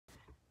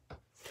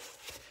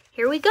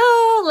Here we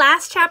go.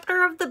 Last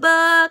chapter of the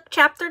book,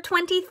 chapter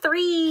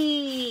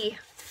 23.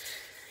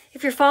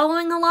 If you're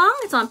following along,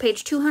 it's on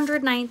page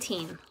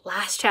 219.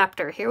 Last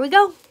chapter. Here we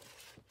go.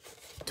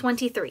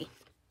 23.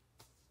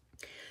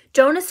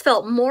 Jonas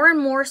felt more and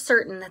more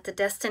certain that the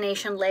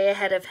destination lay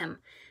ahead of him,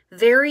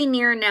 very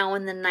near now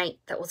in the night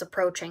that was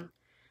approaching.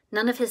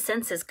 None of his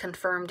senses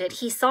confirmed it.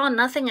 He saw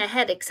nothing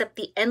ahead except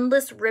the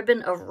endless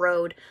ribbon of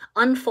road,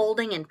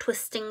 unfolding in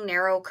twisting,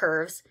 narrow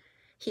curves.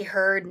 He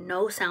heard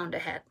no sound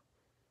ahead.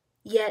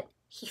 Yet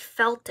he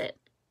felt it,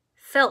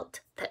 felt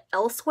that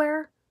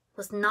elsewhere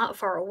was not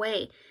far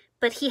away,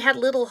 but he had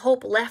little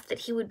hope left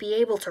that he would be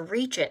able to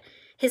reach it.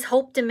 His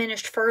hope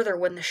diminished further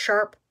when the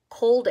sharp,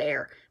 cold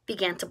air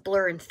began to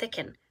blur and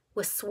thicken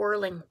with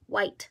swirling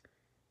white.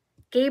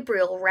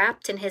 Gabriel,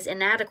 wrapped in his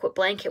inadequate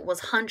blanket,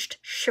 was hunched,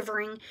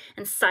 shivering,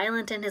 and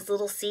silent in his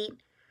little seat.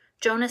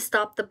 Jonas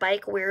stopped the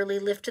bike wearily,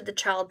 lifted the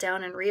child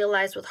down, and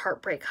realized with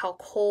heartbreak how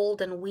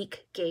cold and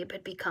weak Gabe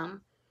had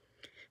become.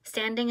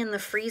 Standing in the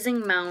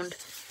freezing mound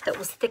that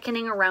was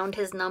thickening around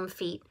his numb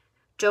feet,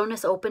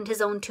 Jonas opened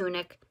his own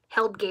tunic,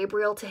 held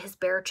Gabriel to his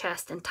bare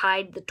chest, and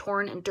tied the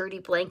torn and dirty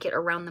blanket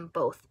around them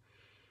both.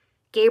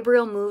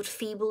 Gabriel moved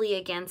feebly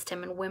against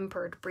him and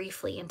whimpered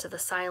briefly into the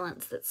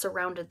silence that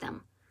surrounded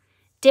them.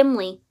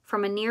 Dimly,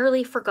 from a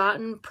nearly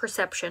forgotten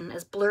perception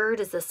as blurred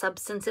as the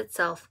substance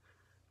itself,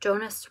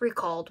 Jonas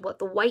recalled what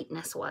the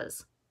whiteness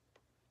was.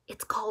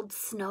 "It's called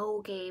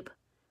snow, Gabe,"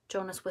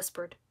 Jonas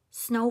whispered.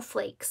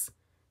 "Snowflakes.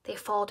 They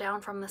fall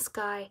down from the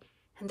sky,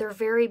 and they're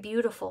very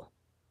beautiful."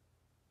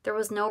 There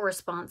was no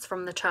response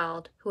from the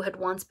child, who had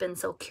once been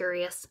so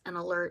curious and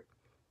alert.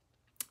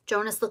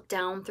 Jonas looked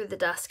down through the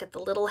dusk at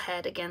the little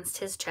head against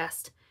his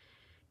chest.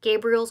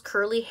 Gabriel's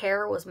curly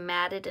hair was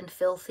matted and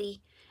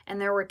filthy, and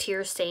there were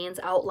tear stains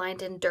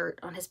outlined in dirt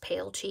on his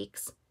pale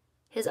cheeks.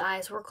 His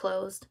eyes were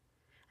closed.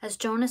 As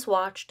Jonas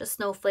watched, a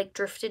snowflake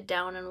drifted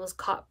down and was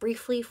caught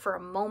briefly for a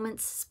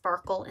moment's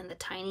sparkle in the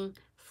tiny,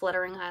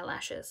 fluttering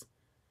eyelashes.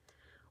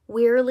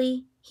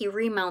 Wearily, he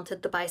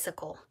remounted the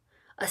bicycle.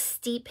 A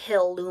steep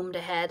hill loomed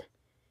ahead.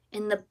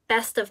 In the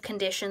best of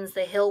conditions,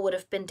 the hill would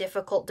have been a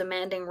difficult,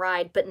 demanding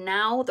ride, but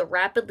now the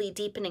rapidly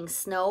deepening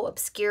snow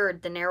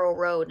obscured the narrow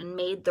road and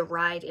made the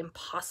ride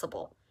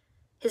impossible.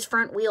 His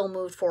front wheel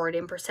moved forward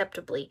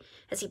imperceptibly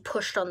as he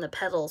pushed on the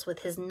pedals with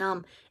his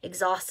numb,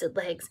 exhausted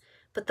legs,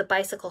 but the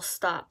bicycle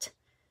stopped.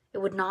 It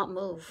would not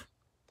move.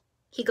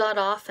 He got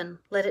off and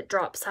let it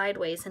drop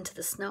sideways into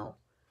the snow.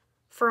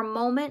 For a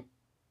moment,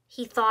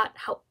 he thought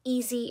how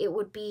easy it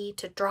would be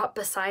to drop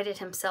beside it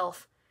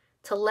himself,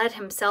 to let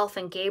himself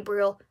and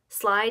Gabriel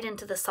slide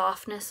into the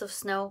softness of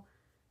snow,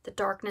 the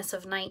darkness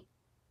of night,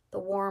 the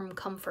warm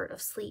comfort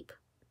of sleep.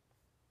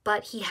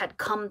 But he had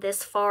come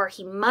this far.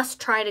 He must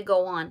try to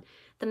go on.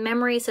 The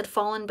memories had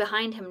fallen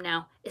behind him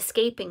now,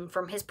 escaping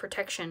from his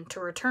protection to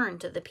return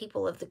to the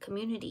people of the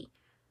community.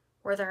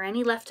 Were there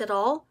any left at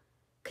all?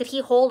 Could he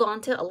hold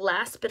on to a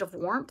last bit of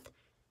warmth?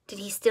 Did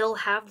he still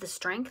have the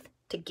strength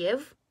to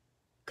give?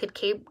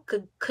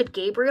 Could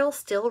Gabriel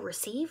still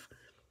receive?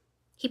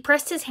 He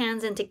pressed his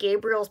hands into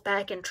Gabriel's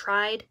back and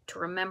tried to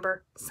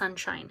remember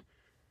sunshine.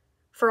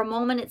 For a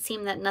moment it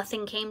seemed that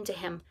nothing came to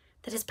him,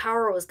 that his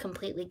power was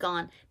completely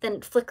gone. Then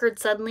it flickered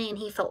suddenly, and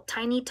he felt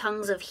tiny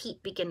tongues of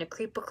heat begin to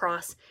creep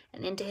across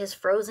and into his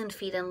frozen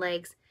feet and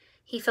legs.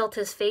 He felt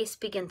his face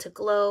begin to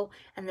glow,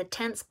 and the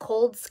tense,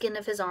 cold skin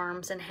of his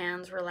arms and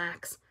hands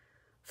relax.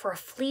 For a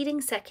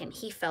fleeting second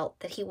he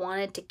felt that he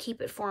wanted to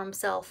keep it for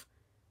himself,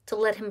 to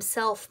let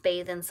himself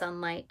bathe in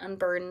sunlight,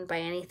 unburdened by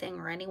anything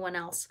or anyone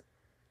else.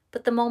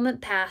 But the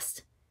moment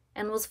passed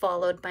and was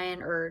followed by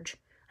an urge,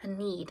 a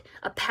need,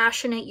 a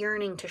passionate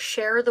yearning to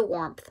share the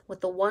warmth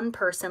with the one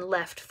person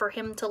left for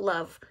him to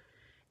love.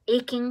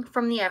 Aching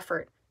from the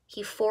effort,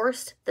 he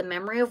forced the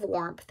memory of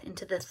warmth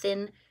into the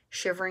thin,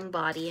 shivering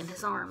body in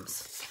his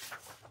arms.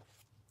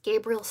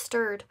 Gabriel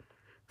stirred.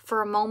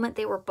 For a moment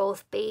they were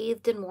both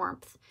bathed in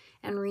warmth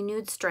and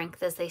renewed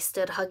strength as they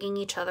stood hugging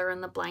each other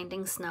in the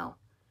blinding snow.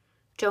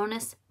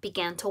 Jonas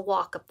began to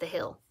walk up the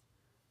hill.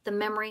 The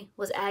memory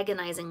was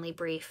agonizingly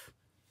brief.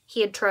 He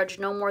had trudged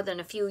no more than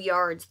a few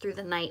yards through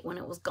the night when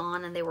it was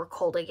gone and they were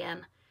cold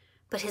again.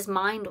 But his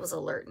mind was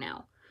alert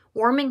now.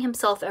 Warming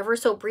himself ever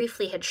so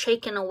briefly had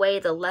shaken away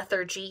the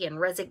lethargy and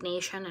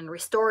resignation and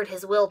restored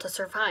his will to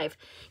survive.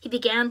 He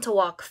began to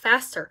walk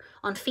faster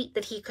on feet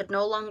that he could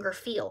no longer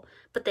feel,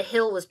 but the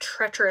hill was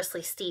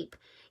treacherously steep.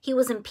 He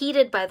was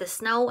impeded by the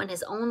snow and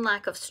his own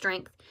lack of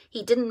strength.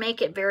 He didn't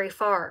make it very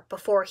far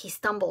before he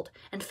stumbled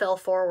and fell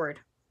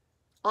forward.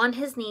 On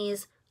his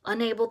knees,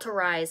 unable to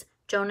rise,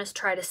 Jonas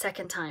tried a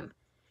second time.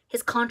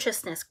 His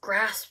consciousness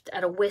grasped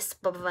at a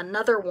wisp of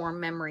another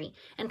warm memory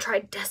and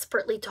tried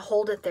desperately to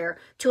hold it there,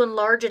 to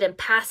enlarge it and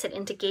pass it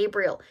into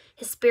Gabriel.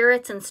 His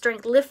spirits and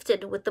strength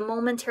lifted with the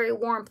momentary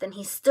warmth, and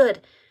he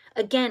stood.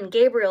 Again,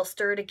 Gabriel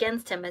stirred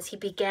against him as he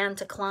began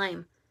to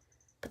climb.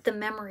 But the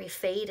memory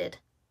faded,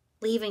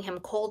 leaving him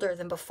colder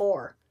than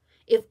before.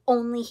 If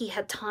only he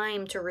had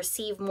time to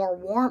receive more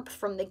warmth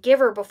from the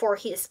giver before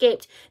he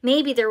escaped.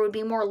 Maybe there would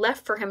be more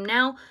left for him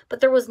now, but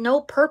there was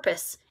no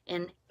purpose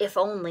in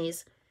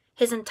if-onlys.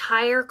 His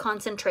entire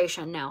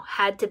concentration now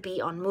had to be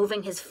on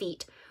moving his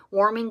feet,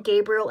 warming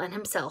Gabriel and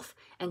himself,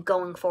 and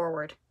going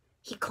forward.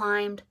 He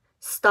climbed,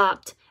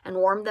 stopped, and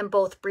warmed them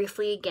both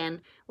briefly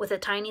again with a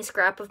tiny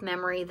scrap of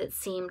memory that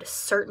seemed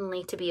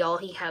certainly to be all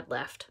he had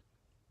left.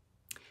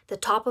 The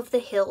top of the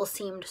hill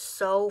seemed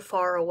so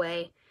far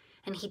away,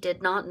 and he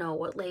did not know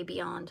what lay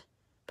beyond.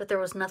 But there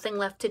was nothing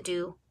left to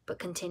do but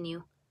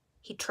continue.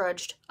 He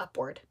trudged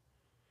upward.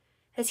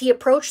 As he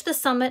approached the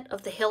summit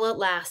of the hill at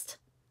last,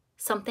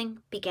 something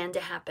began to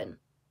happen.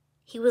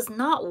 He was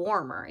not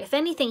warmer. If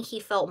anything, he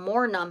felt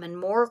more numb and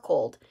more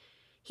cold.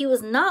 He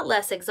was not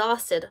less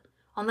exhausted.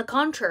 On the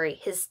contrary,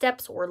 his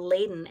steps were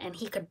laden, and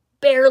he could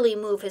barely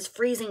move his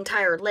freezing,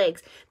 tired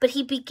legs. But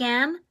he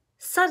began,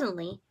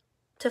 suddenly,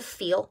 to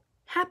feel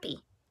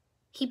happy.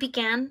 He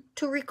began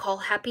to recall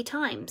happy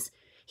times.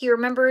 He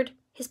remembered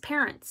his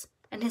parents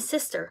and his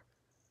sister.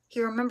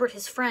 He remembered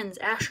his friends,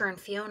 Asher and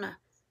Fiona.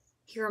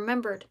 He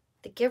remembered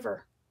the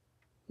giver.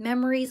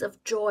 Memories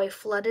of joy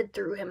flooded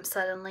through him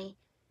suddenly.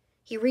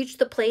 He reached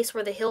the place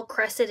where the hill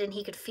crested, and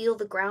he could feel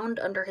the ground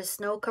under his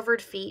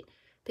snow-covered feet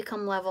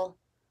become level.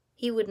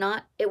 It would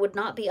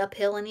not be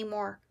uphill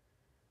anymore.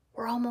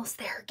 "We're almost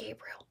there,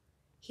 Gabriel,"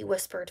 he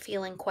whispered,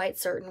 feeling quite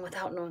certain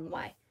without knowing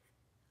why.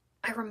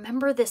 "I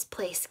remember this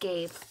place,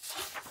 Gabe."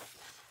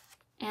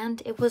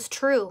 And it was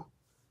true.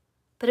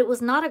 But it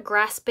was not a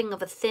grasping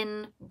of a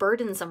thin,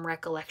 burdensome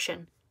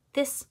recollection.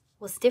 This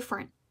was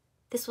different.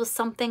 This was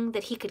something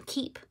that he could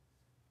keep.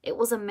 It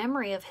was a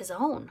memory of his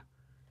own.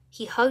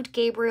 He hugged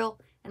Gabriel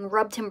and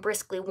rubbed him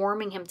briskly,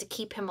 warming him to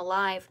keep him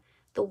alive.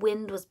 The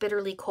wind was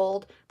bitterly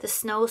cold. The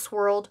snow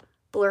swirled,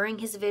 blurring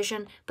his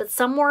vision. But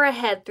somewhere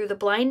ahead, through the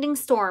blinding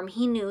storm,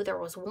 he knew there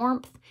was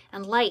warmth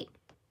and light.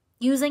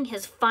 Using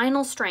his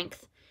final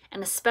strength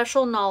and a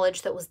special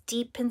knowledge that was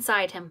deep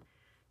inside him,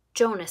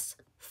 Jonas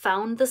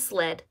found the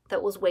sled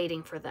that was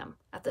waiting for them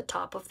at the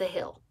top of the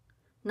hill.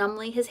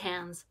 Numbly, his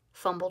hands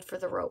fumbled for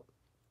the rope.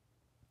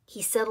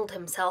 He settled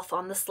himself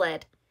on the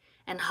sled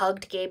and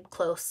hugged Gabe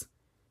close.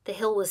 The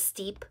hill was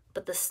steep,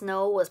 but the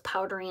snow was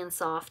powdery and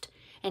soft,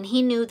 and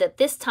he knew that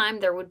this time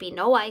there would be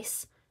no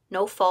ice,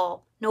 no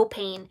fall, no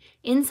pain.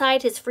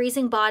 Inside his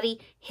freezing body,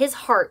 his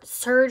heart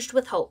surged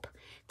with hope.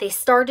 They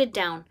started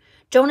down.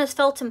 Jonas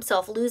felt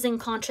himself losing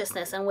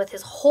consciousness, and with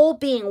his whole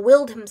being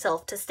willed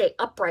himself to stay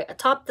upright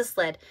atop the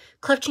sled,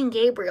 clutching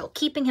Gabriel,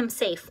 keeping him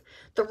safe.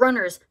 The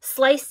runners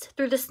sliced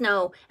through the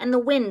snow, and the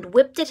wind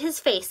whipped at his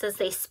face as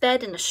they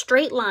sped in a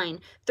straight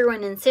line through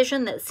an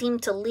incision that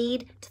seemed to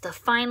lead to the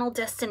final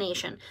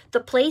destination, the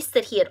place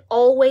that he had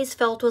always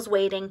felt was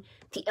waiting,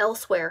 the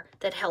elsewhere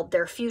that held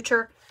their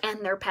future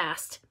and their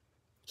past.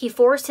 He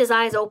forced his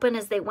eyes open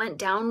as they went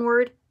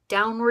downward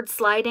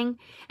sliding,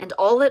 and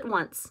all at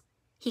once,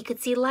 he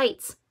could see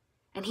lights,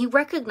 and he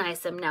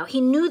recognized them now.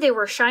 He knew they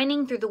were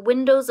shining through the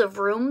windows of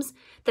rooms,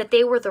 that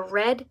they were the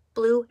red,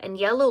 blue, and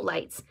yellow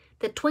lights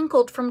that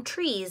twinkled from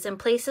trees and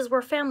places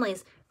where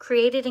families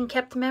created and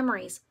kept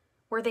memories,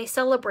 where they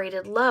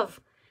celebrated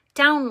love.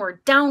 Downward,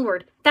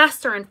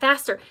 faster and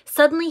faster.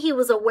 Suddenly he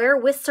was aware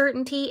with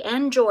certainty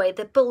and joy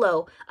that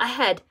below,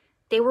 ahead,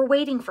 they were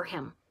waiting for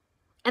him,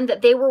 and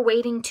that they were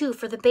waiting too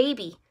for the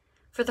baby.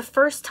 For the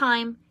first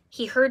time,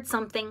 he heard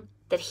something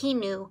that he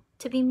knew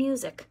to be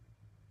music.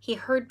 He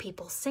heard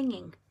people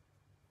singing.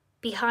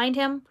 Behind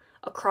him,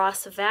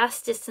 across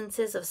vast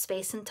distances of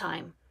space and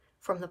time,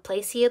 from the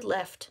place he had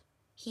left,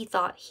 he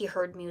thought he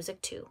heard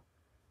music too.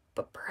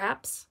 But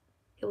perhaps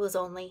it was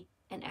only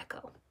an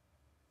echo.